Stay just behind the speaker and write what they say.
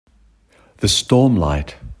The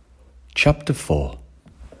Stormlight, Chapter 4.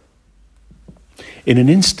 In an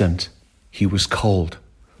instant he was cold,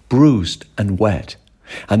 bruised and wet,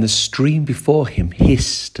 and the stream before him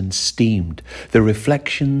hissed and steamed, the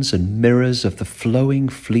reflections and mirrors of the flowing,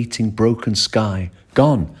 fleeting, broken sky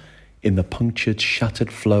gone in the punctured,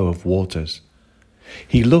 shattered flow of waters.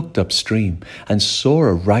 He looked upstream and saw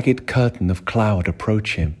a ragged curtain of cloud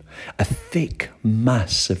approach him, a thick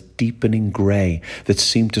mass of deepening grey that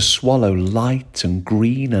seemed to swallow light and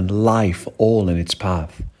green and life all in its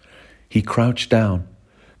path. He crouched down,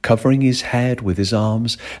 covering his head with his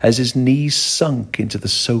arms as his knees sunk into the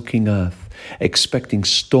soaking earth, expecting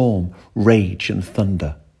storm, rage and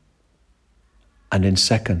thunder. And in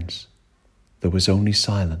seconds, there was only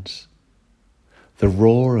silence. The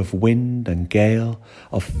roar of wind and gale,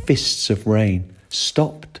 of fists of rain,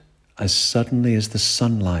 stopped as suddenly as the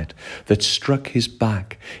sunlight that struck his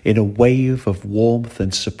back in a wave of warmth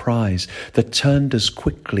and surprise that turned as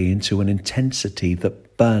quickly into an intensity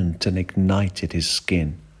that burnt and ignited his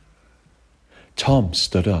skin. Tom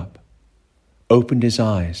stood up, opened his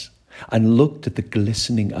eyes, and looked at the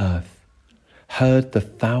glistening earth, heard the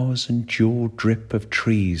 1,000-jewel drip of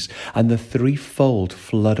trees and the threefold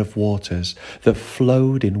flood of waters that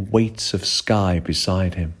flowed in weights of sky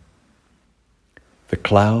beside him. The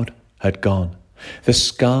cloud had gone. The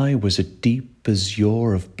sky was a deep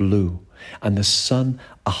azure of blue, and the sun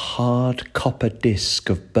a hard copper disk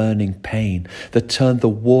of burning pain that turned the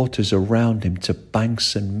waters around him to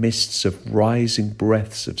banks and mists of rising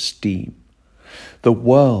breaths of steam. The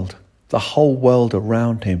whole world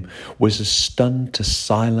around him was as stunned to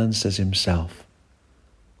silence as himself.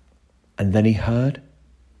 And then he heard,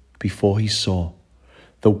 before he saw,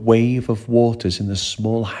 the wave of waters in the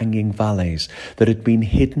small hanging valleys that had been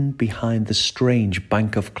hidden behind the strange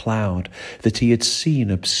bank of cloud that he had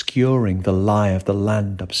seen obscuring the lie of the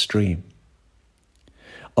land upstream.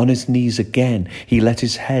 On his knees again, he let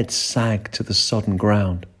his head sag to the sodden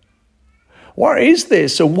ground. What is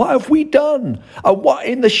this, and what have we done? And what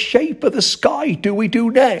in the shape of the sky do we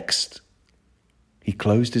do next? He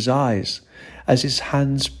closed his eyes as his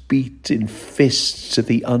hands beat in fists to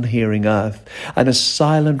the unhearing earth, and a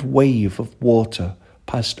silent wave of water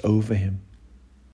passed over him.